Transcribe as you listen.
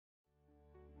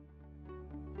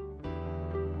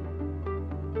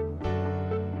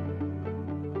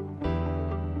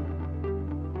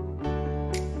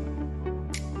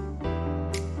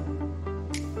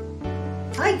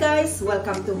Hi guys,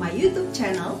 welcome to my YouTube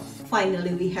channel.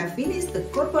 Finally, we have finished the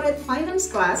corporate finance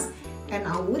class and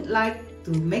I would like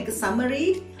to make a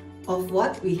summary of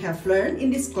what we have learned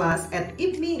in this class at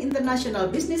IPMI International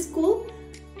Business School,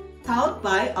 taught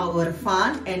by our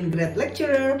fun and great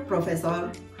lecturer, Professor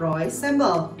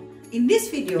Sembel. In this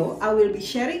video, I will be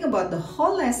sharing about the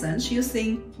whole lessons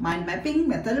using mind mapping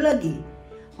methodology.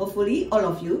 Hopefully, all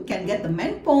of you can get the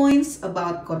main points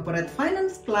about corporate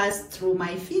finance class through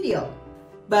my video.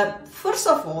 But first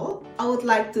of all, I would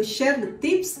like to share the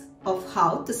tips of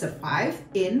how to survive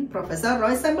in Professor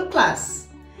Sembel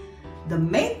class. The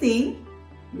main thing,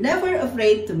 never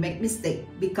afraid to make mistake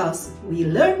because we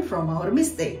learn from our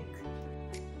mistake.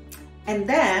 And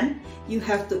then, you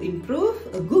have to improve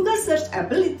a Google search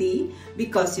ability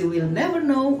because you will never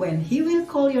know when he will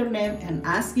call your name and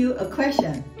ask you a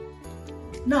question.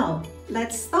 Now,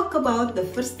 let's talk about the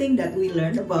first thing that we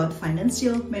learned about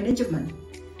financial management.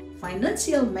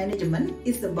 Financial management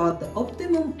is about the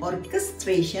optimum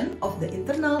orchestration of the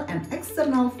internal and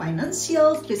external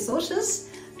financial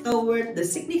resources toward the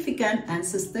significant and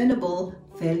sustainable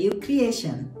value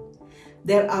creation.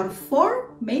 There are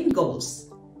four main goals.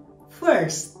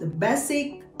 First, the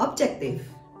basic objective.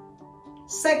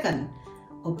 Second,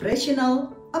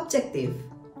 operational objective.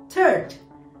 Third,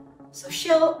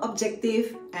 social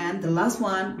objective. And the last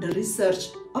one, the research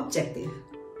objective.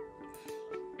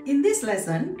 In this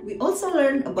lesson, we also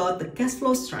learned about the cash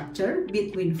flow structure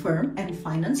between firm and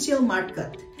financial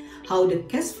market, how the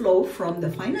cash flow from the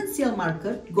financial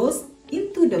market goes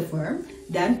into the firm,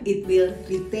 then it will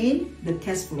retain the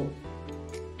cash flow.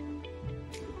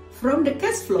 From the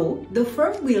cash flow, the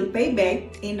firm will pay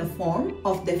back in the form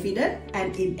of dividend,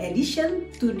 and in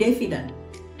addition to dividend,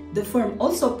 the firm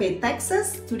also pays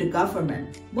taxes to the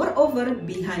government. Moreover,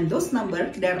 behind those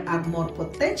numbers, there are more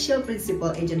potential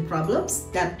principal-agent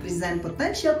problems that present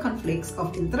potential conflicts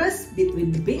of interest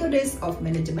between the BODs of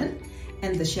management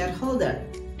and the shareholder.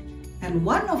 And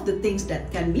one of the things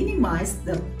that can minimize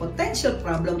the potential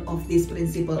problem of these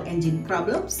principal-agent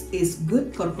problems is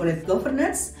good corporate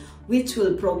governance, which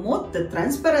will promote the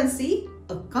transparency,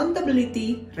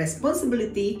 accountability,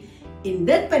 responsibility,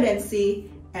 independency,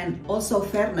 and also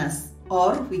fairness,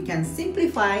 or we can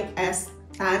simplify as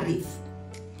tariff.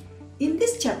 In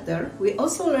this chapter, we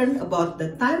also learn about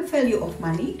the time value of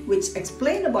money, which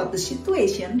explain about the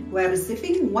situation where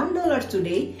receiving $1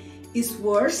 today is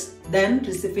worse than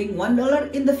receiving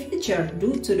 $1 in the future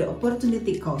due to the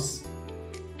opportunity cost.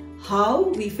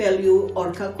 How we value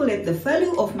or calculate the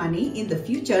value of money in the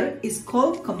future is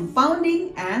called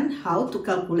compounding, and how to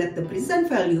calculate the present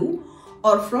value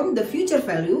or from the future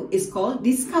value is called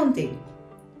discounting.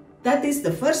 That is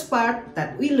the first part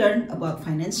that we learn about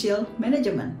financial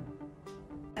management.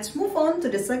 Let's move on to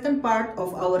the second part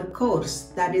of our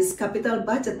course, that is capital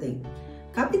budgeting.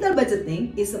 Capital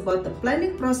budgeting is about the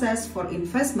planning process for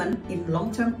investment in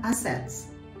long-term assets.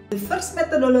 The first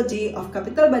methodology of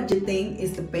capital budgeting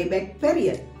is the payback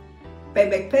period.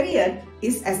 Payback period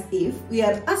is as if we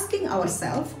are asking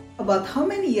ourselves about how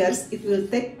many years it will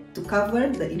take to cover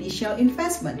the initial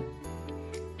investment.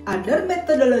 Other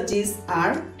methodologies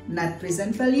are net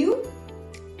present value,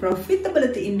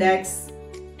 profitability index,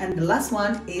 and the last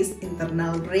one is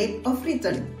internal rate of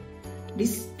return.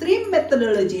 These three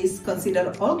methodologies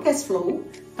consider all cash flow,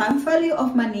 time value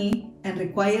of money, and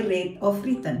required rate of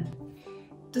return.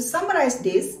 To summarize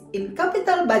this, in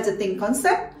capital budgeting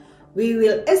concept, we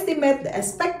will estimate the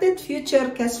expected future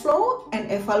cash flow and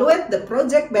evaluate the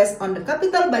project based on the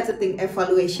capital budgeting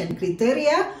evaluation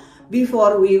criteria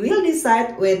before we will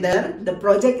decide whether the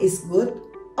project is good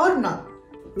or not.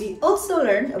 We also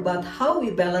learned about how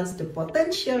we balance the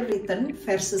potential return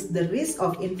versus the risk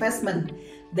of investment,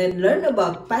 then learn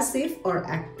about passive or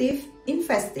active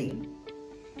investing.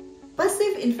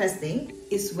 Passive investing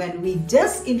is when we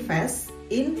just invest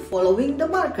in following the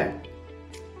market.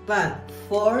 But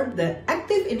for the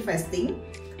active investing,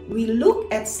 we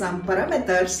look at some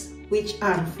parameters which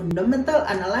are fundamental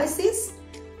analysis,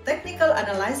 technical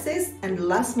analysis, and the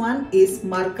last one is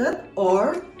market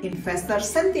or investor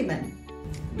sentiment.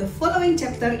 The following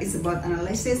chapter is about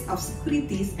analysis of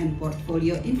securities and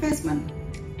portfolio investment.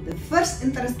 The first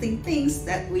interesting things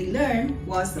that we learned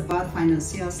was about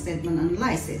financial statement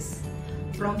analysis.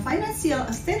 From financial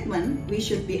statement, we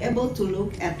should be able to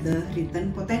look at the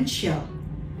return potential.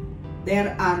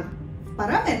 There are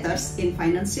parameters in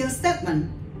financial statement,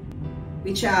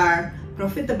 which are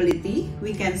profitability,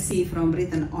 we can see from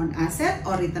return on asset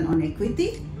or return on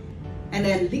equity, and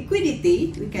then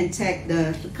liquidity, we can check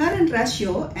the current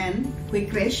ratio and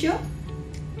quick ratio.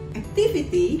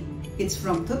 Activity, it's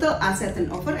from total asset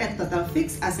turnover and total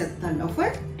fixed asset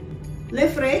turnover.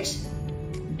 Leverage,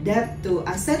 debt to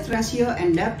asset ratio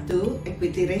and debt to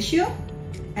equity ratio,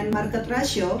 and market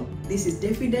ratio, this is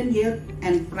dividend yield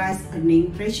and price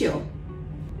earning ratio.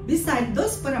 Besides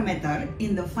those parameters,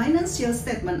 in the financial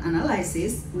statement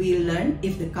analysis, we learn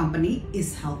if the company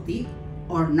is healthy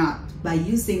or not by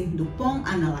using DuPont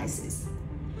analysis.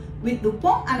 With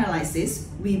DuPont analysis,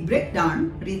 we break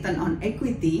down return on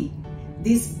equity.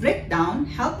 This breakdown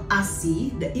helps us see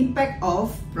the impact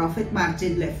of profit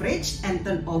margin leverage and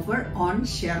turnover on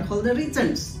shareholder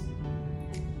returns.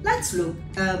 Let's look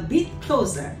a bit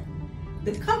closer.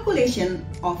 The calculation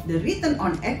of the return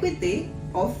on equity,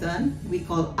 often we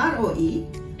call ROE,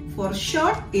 for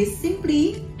short is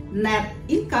simply net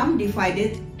income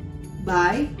divided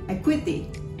by equity.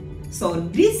 So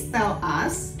this tells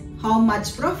us how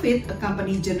much profit a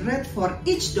company generates for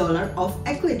each dollar of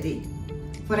equity.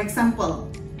 For example,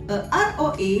 a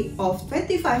ROE of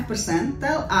 25%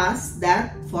 tells us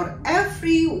that for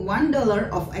every $1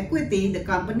 of equity, the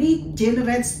company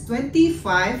generates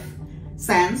 25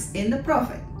 cents in the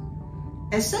profit.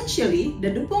 Essentially, the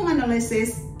DuPont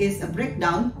analysis is a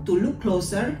breakdown to look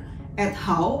closer at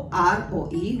how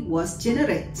ROE was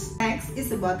generated. Next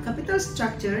is about capital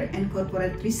structure and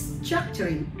corporate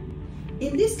restructuring.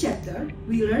 In this chapter,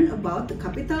 we learn about the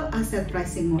capital asset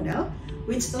pricing model,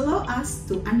 which allow us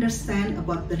to understand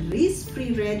about the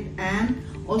risk-free rate and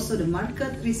also the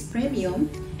market risk premium.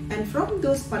 And from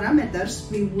those parameters,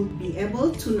 we would be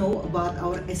able to know about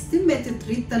our estimated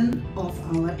return of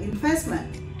our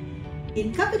investment. In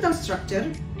capital structure,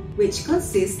 which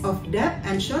consists of debt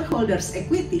and shareholders'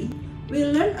 equity, we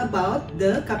learn about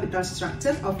the capital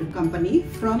structure of the company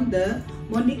from the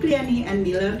Mondigliani and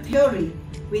Miller theory,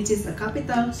 which is a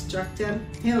capital structure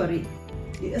theory.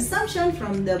 The assumption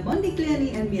from the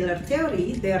Mondigliani and Miller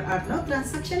theory, there are no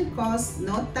transaction costs,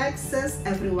 no taxes,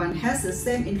 everyone has the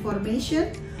same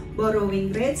information,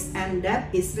 borrowing rates, and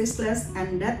debt is riskless,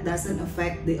 and that doesn't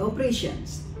affect the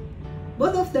operations.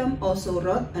 Both of them also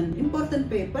wrote an important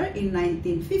paper in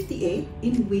 1958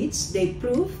 in which they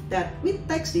proved that with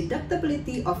tax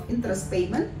deductibility of interest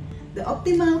payment, the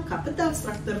optimal capital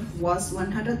structure was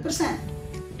 100%.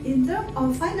 In terms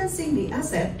of financing the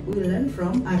asset, we learn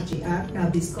from RGR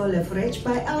Nabisco leverage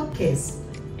buyout case,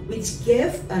 which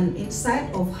gave an insight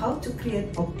of how to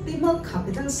create optimal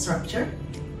capital structure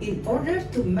in order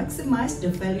to maximize the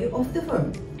value of the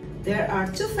firm. There are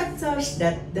two factors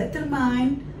that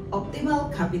determine optimal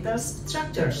capital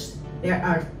structures. There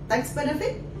are tax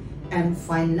benefit and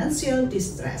financial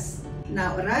distress.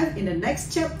 Now arrive in the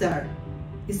next chapter.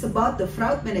 It's about the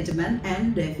fraud management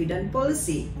and dividend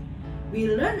policy. We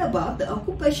learn about the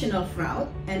occupational fraud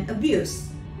and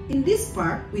abuse. In this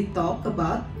part, we talk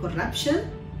about corruption,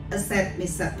 asset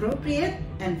misappropriate,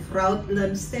 and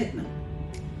fraudulent statement.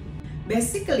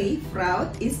 Basically,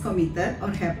 fraud is committed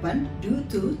or happened due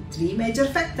to three major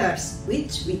factors,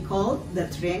 which we call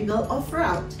the triangle of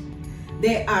fraud.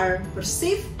 They are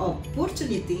perceived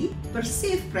opportunity,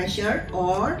 perceived pressure,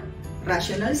 or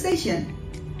rationalization.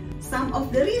 Some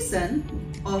of the reasons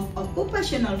of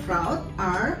occupational fraud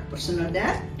are personal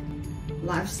debt,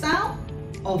 lifestyle,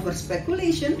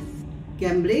 over-speculation,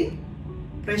 gambling,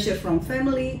 pressure from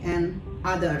family, and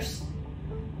others.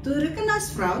 To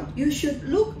recognize fraud, you should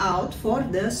look out for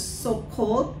the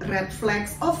so-called red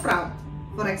flags of fraud.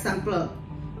 For example,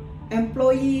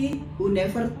 employee who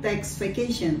never takes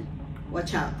vacation,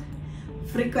 watch out.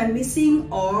 Frequent missing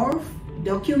of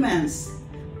documents,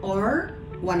 or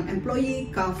one employee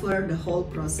cover the whole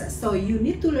process. So you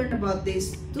need to learn about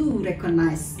this to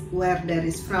recognize where there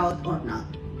is fraud or not.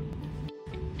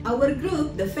 Our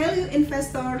group, the Value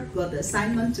Investor, got the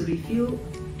assignment to review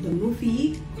the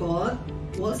movie called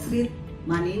Wall Street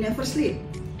Money Never Sleeps.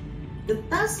 The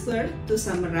task were to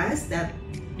summarize that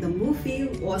the movie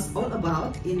was all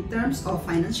about in terms of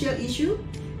financial issue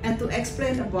and to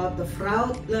explain about the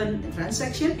fraudulent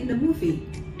transaction in the movie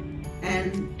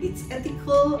and it's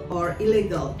ethical or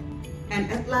illegal.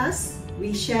 And at last,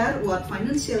 we share what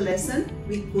financial lesson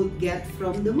we could get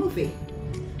from the movie.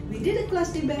 We did a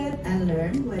class debate and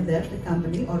learned whether the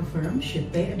company or firm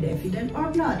should pay a dividend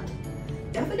or not.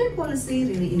 Dividend policy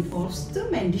really involves two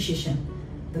main decisions.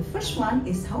 The first one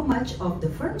is how much of the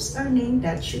firm's earning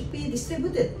that should be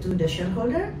distributed to the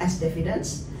shareholder as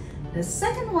dividends. The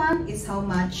second one is how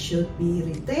much should be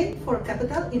retained for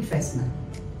capital investment.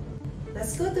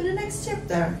 Let's go to the next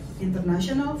chapter,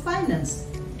 International Finance.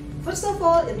 First of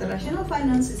all, international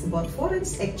finance is about foreign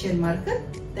exchange market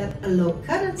that allow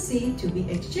currency to be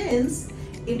exchanged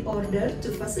in order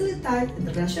to facilitate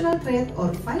international trade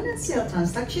or financial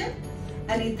transaction,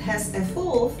 and it has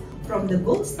evolved from the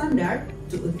gold standard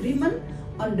to agreement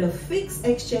on the fixed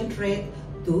exchange rate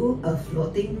to a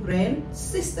floating rate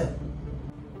system.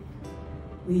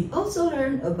 We also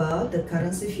learned about the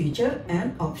currency future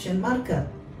and option market.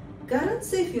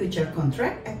 Currency future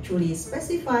contract actually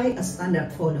specify a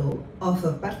standard follow of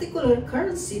a particular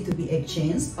currency to be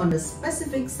exchanged on a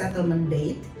specific settlement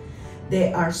date.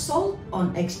 They are sold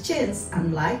on exchange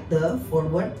unlike the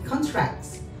forward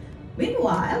contracts.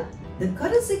 Meanwhile, the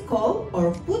currency call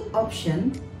or put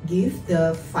option give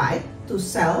the right to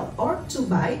sell or to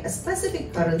buy a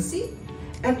specific currency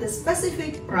at the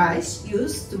specific price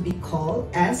used to be called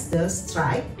as the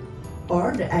strike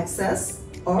or the excess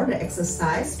or the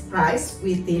exercise price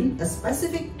within a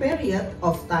specific period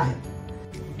of time.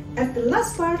 At the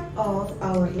last part of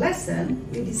our lesson,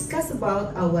 we discussed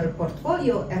about our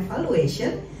portfolio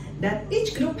evaluation that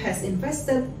each group has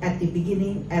invested at the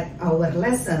beginning at our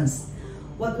lessons.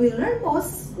 What we learned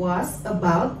most was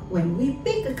about when we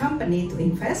pick a company to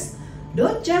invest,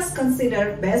 don't just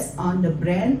consider based on the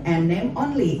brand and name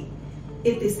only.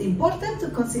 It is important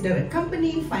to consider a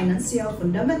company financial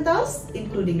fundamentals,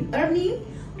 including earning,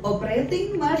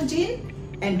 operating margin,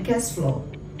 and cash flow.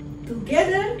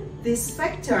 Together, this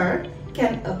factor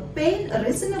can paint a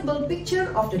reasonable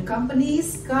picture of the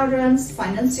company's current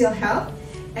financial health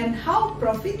and how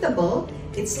profitable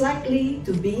it's likely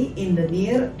to be in the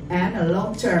near and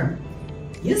long term.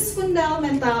 Use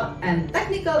fundamental and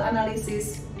technical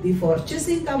analysis before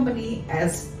choosing company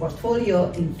as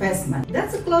portfolio investment.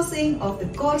 That's the closing of the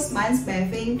course Mind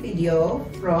Mapping video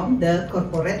from the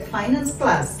corporate finance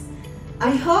class.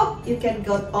 I hope you can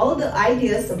get all the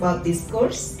ideas about this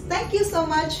course. Thank you so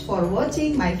much for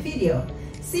watching my video.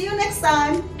 See you next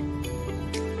time.